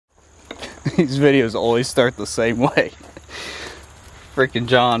These videos always start the same way. Freaking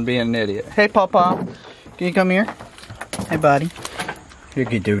John being an idiot. Hey, Pawpaw. Can you come here? Hey, buddy. You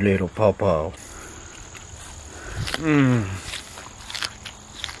can do little Pawpaw.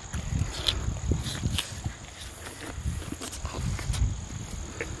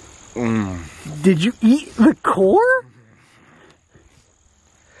 Did you eat the core?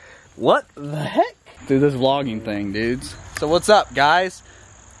 What the heck? Do this vlogging thing, dudes. So what's up, guys?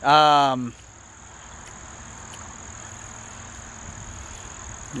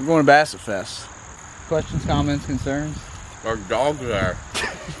 We're going to Basset Fest. Questions, comments, concerns? Our dog's there.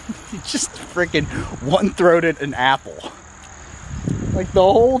 Just freaking one-throated an apple. Like the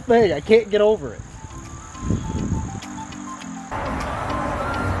whole thing. I can't get over it.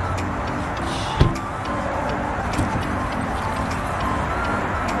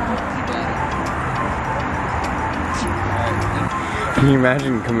 Can you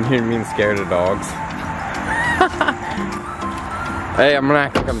imagine coming here and being scared of dogs? Hey, I'm gonna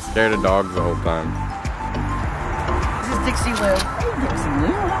act like I'm scared of dogs the whole time. This is Dixie Lou. Hey, Dixie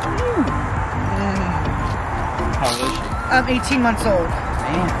Lou, how are you? How old is she? I'm 18 months old.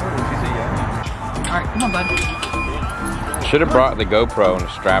 Damn, she's a young. Alright, come on, bud. Should have brought the GoPro and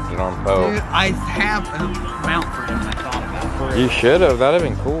strapped it on Poe. Dude, I have a mount for him and I thought about it. You should have, that'd have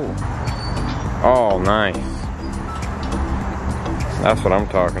been cool. Oh, nice. That's what I'm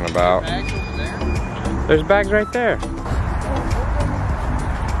talking about. Bags over there? There's bags right there.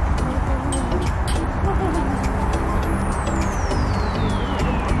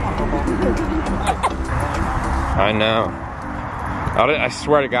 I know. I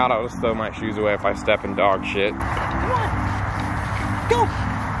swear to God, I'll just throw my shoes away if I step in dog shit. Come on. Go.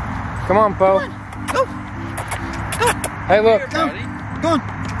 Come on, Poe. Go. Go. Hey, look. Go. Go on.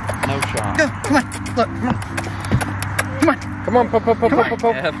 No shot. Go. Come on. Look. Come on. Come on. Come on, Poe. Come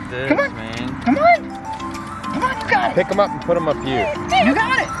on. F this, Come on. man. Come on. Come on, you got it. Pick them up and put them up here. You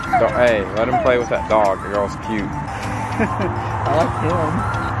got it. Don't, hey, let him play with that dog. The girl's cute. I like him.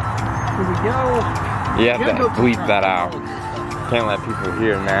 Here we go. You have to bleep that out. Can't let people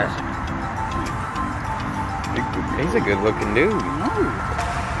hear that. He's a good looking dude.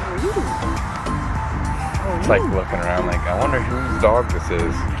 It's like looking around like, I wonder whose dog this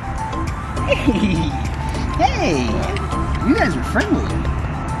is. Hey. Hey. You guys are friendly.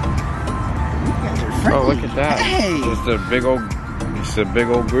 You guys are friendly. Oh, look at that. Hey. Just a big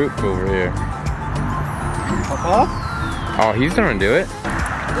old group over here. Papa? Oh, he's gonna do it.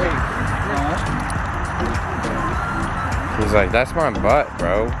 He's like, that's my butt,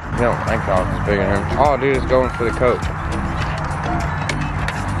 bro. He don't think dogs is bigger than him. Oh, dude is going for the coat.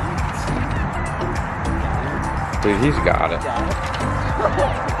 Dude, he's got it.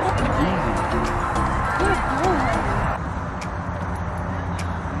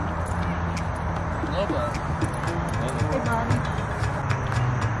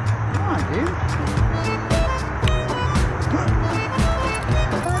 Come on, dude.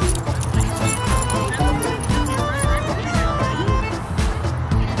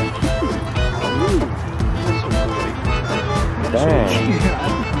 Dang.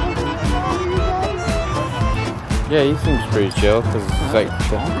 Yeah, he seems pretty chill because it's like,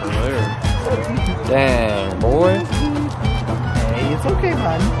 dang, boy. Hey, it's okay,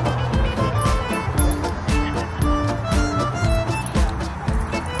 bud.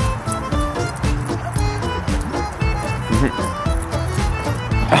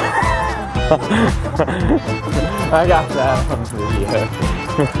 I got that on video.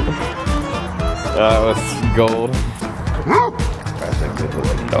 That was gold. That's a good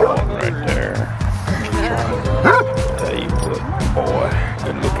looking dog right there. There you put, boy.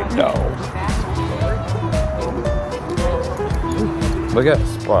 Good looking dog. Look at that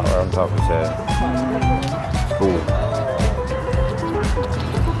spot right on top of his head. It's cool.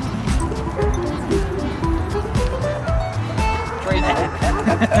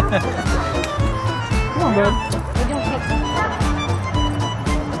 Come on, bud.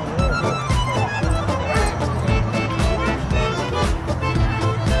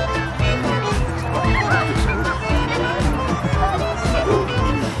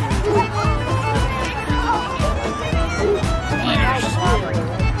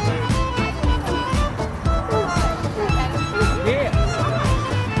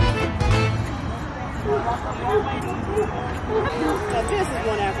 Now this is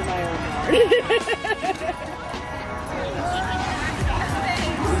one after my own heart.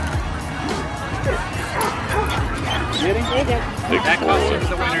 That costume's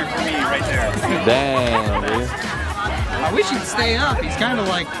the winner for me right there. Dang, dude. I wish he'd stay up. He's kind of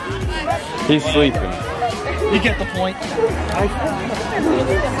like... He's sleeping. You get the point.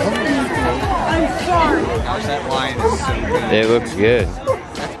 gosh, that lion is so good. It looks good.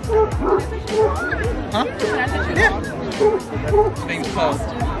 Huh? Yeah. His name's Poe.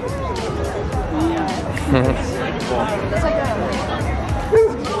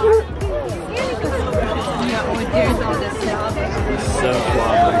 So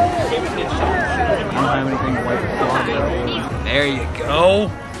fly. I don't have anything to wipe it on. There you go.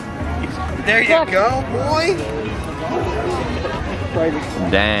 There you go, boy.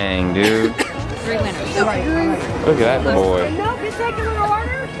 Dang, dude. 3 winners. Look at that boy. No particular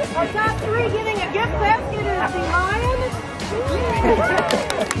order. Our top 3 getting a gift basket is the lion.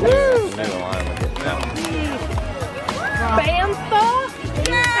 Maybe the lion would get that one. Bantha.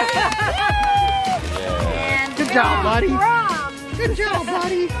 Yeah. Good job, buddy. Rum. Good job,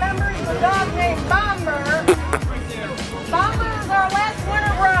 buddy. Members of a dog named Bomber. Bomber is our last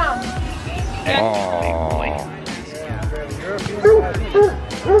winner rum. Aww.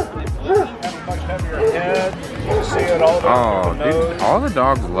 Oh, dude, all the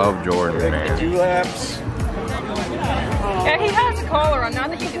dogs love Jordan, man. Yeah, he has a collar on, not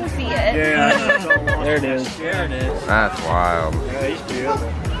that you can see it. Yeah. There it is. There it is. That's wild. Yeah, he's cute.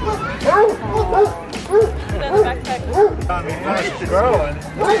 He's growing.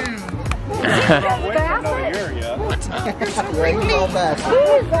 Not waiting for another year yet. What's up? He's all back. He's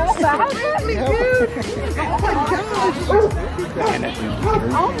all Basset, dude.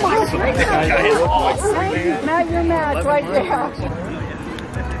 Oh my goodness. Now you're mad right there.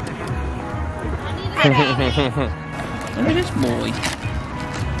 Look at this boy.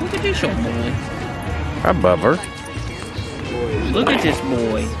 Look at this old boy. Hi, Bubber. Look at this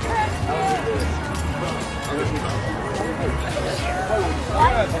boy.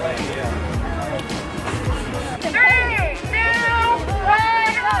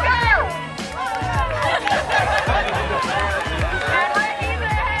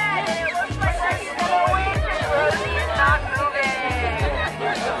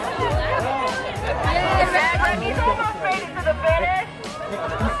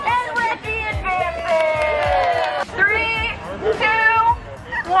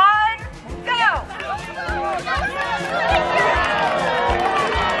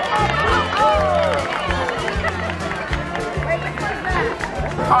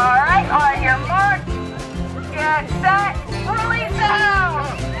 Alright, on your mark, get set, release the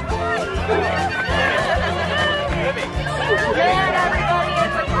hound! And everybody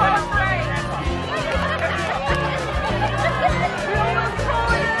is a close break!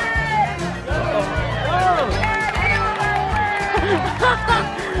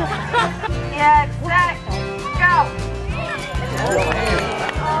 Get set, go!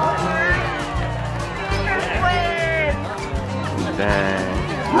 Dang.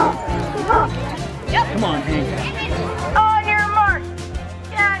 Come on, Hank. On your mark,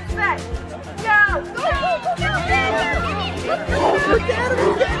 get set, go! Look at him,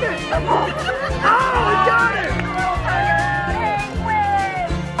 he did it! Oh, he got it! Hank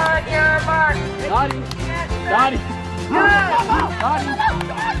wins! On your mark, Dottie. get set, Dottie. go!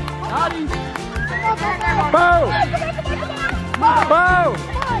 Dottie. Dottie. Bo! Bo!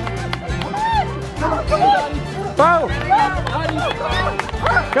 Bo!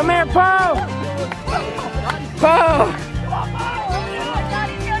 Come here, Bo! Bo!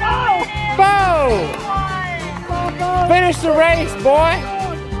 Bo! Finish the race, boy!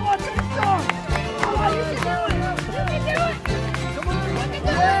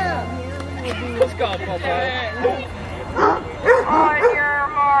 Let's go, Papa. On your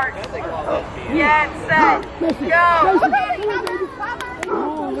mark, get set, go!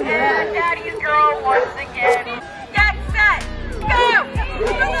 And Daddy's girl once again. Get set, go!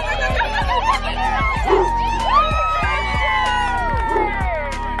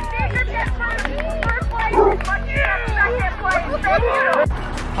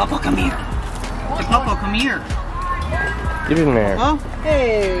 Papa, come here. Hey, Papa, come here. Get in there. Huh?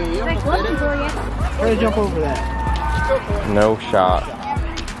 Hey, you almost did it. Try to jump over that. No shot.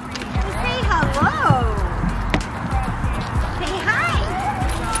 Say hello. Say hi.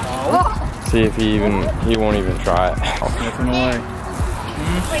 See if he won't even try it. Sniffing away.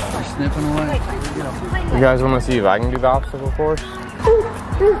 Just sniffing away. You guys want to see if I can do the obstacle course?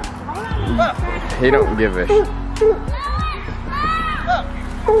 He don't give a shit.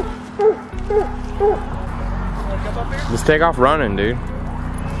 Just take off running, dude.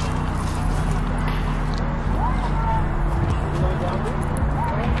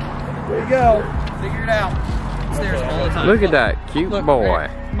 There you go. Figure it out. It's theirs all the time. Look at that cute Look, boy. right.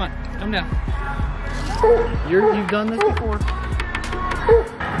 Come on, come down. You've done this before.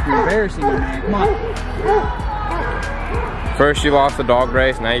 You're embarrassing me, man. Come on. First you lost the dog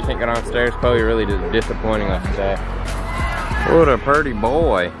race, now you can't get on stairs. Poe, you're really just disappointing us today. What a pretty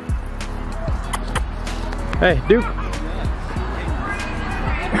boy. Hey, Duke.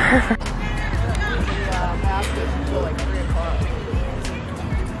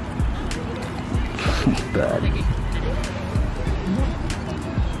 Buddy.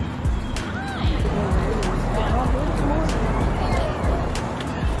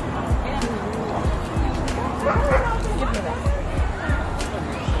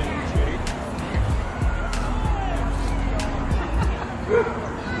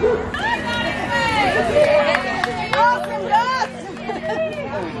 Awesome ducks!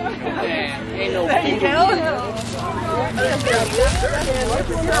 There you go.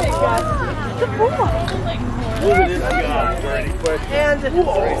 And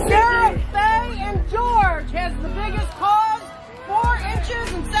Sarah, Faye, and George has the biggest paws, 4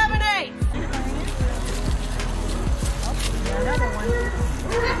 inches and 7/8. Another one.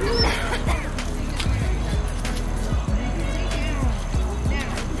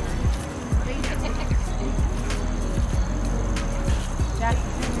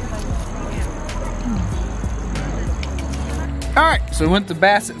 Alright, so we went to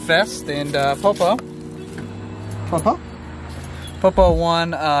Basset Fest and Popo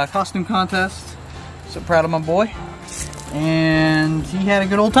won a costume contest. So proud of my boy. And he had a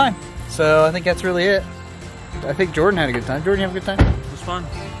good old time. So I think that's really it. I think Jordan had a good time. Jordan, you have a good time? It was fun.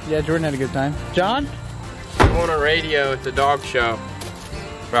 Yeah, Jordan had a good time. John? I'm on a radio at the dog show.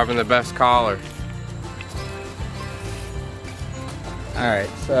 We're having the best collar. Alright,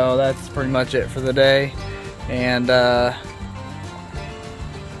 so that's pretty much it for the day. And I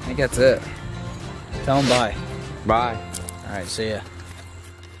think that's it. Tell them bye. Bye. Alright, see ya.